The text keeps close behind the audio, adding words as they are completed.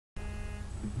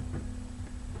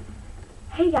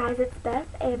Hey guys, it's Beth,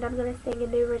 and I'm going to sing a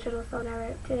new original song I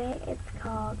wrote today. It's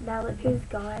called Now Look Who's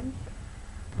Gone.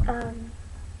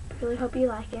 Really hope you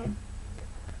like it.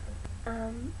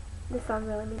 The song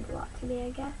really means a lot to me,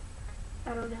 I guess.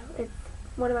 I don't know. It's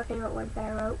one of my favorite ones that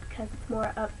I wrote because it's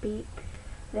more upbeat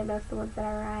than most of the ones that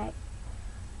I write.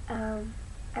 I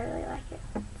really like it.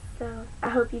 So, I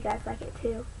hope you guys like it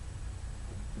too.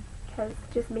 Because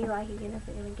just me liking it isn't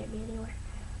going to get me anywhere.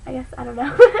 I guess, I don't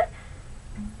know.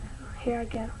 Here I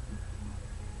go.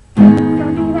 Tell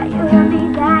me that you love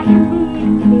me, that you need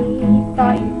me.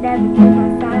 Thought you'd never be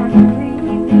my side and leave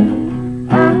me.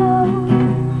 Oh,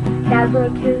 now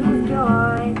look who's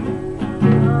gone.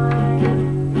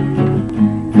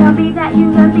 Tell me that you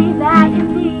love me, that you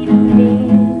need me.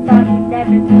 Thought you'd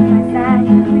never be my side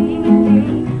and leave me.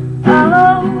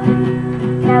 Oh,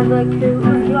 now look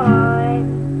who's gone.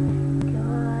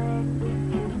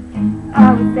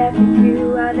 I was there for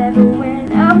you, I never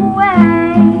went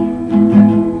away.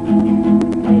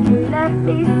 And you left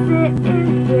me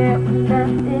sitting here with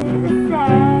nothing to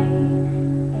say.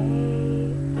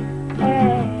 I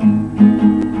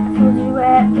told you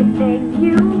everything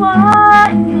you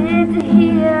wanted to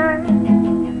hear.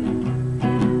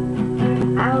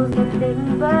 I was nothing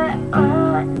but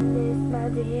honest, my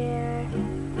dear.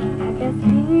 I guess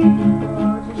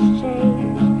people just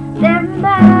change their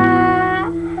minds.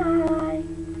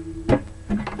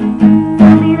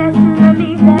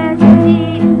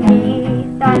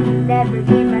 Never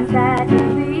be my side to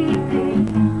leave me.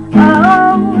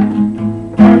 Oh,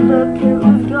 and look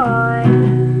who's gone,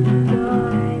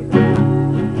 gone.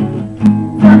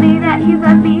 Tell me that you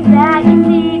love me, that you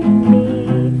need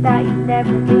me. That you'd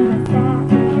never be my side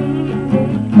to leave me.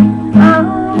 Oh,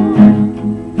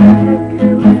 and look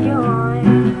who's gone,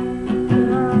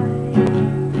 gone.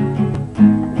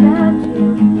 I loved you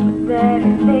with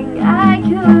everything I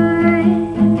could.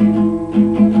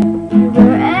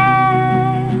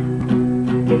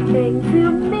 To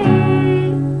me,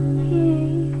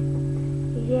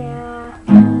 yeah.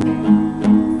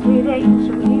 Sweet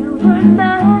angel, you were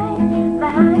mine,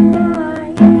 mine,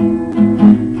 mine.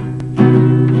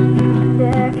 And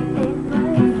everything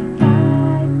was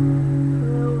fine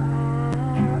for a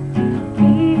while.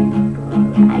 People,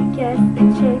 I guess they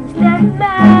changed their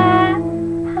minds.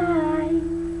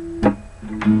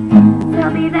 Tell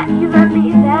me that you love me,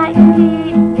 that you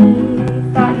need me.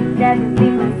 Thought you'd never be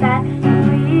my side.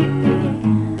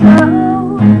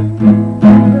 Oh,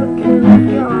 look who's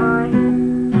gone.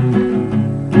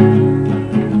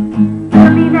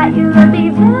 Tell me that you love me,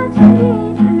 that you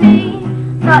need me.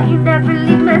 Thought you'd never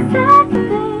leave my side.